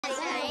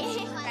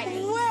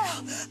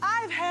Well,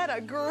 I've had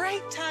a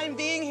great time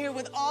being here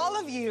with all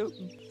of you,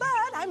 but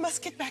I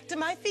must get back to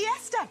my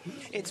fiesta.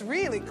 It's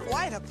really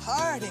quite a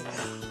party.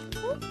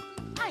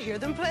 I hear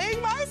them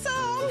playing my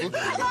song.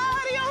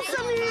 Adios,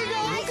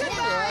 amigos.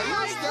 Goodbye,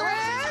 my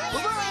friends.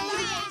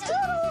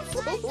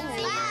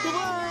 Goodbye.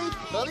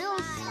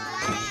 Adios.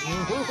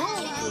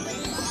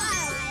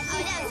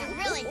 Oh, that was a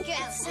really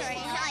good story. I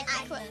like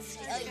the quilt.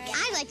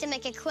 I'd like to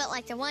make a quilt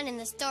like the one in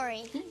the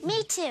story.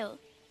 Me too.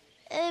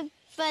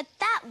 But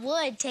that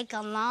would take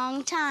a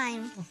long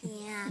time.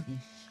 Yeah.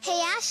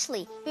 Hey,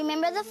 Ashley,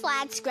 remember the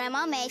flags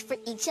Grandma made for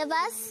each of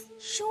us?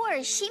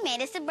 Sure, she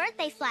made us a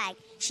birthday flag.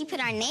 She put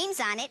our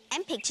names on it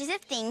and pictures of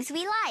things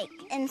we like.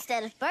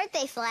 Instead of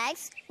birthday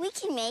flags, we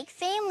can make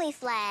family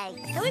flags.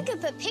 And we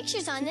could put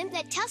pictures on them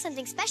that tell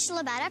something special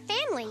about our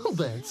family. Oh,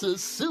 that's a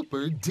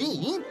super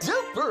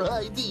duper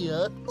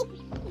idea.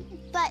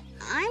 But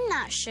I'm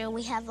not sure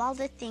we have all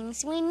the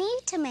things we need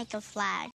to make a flag.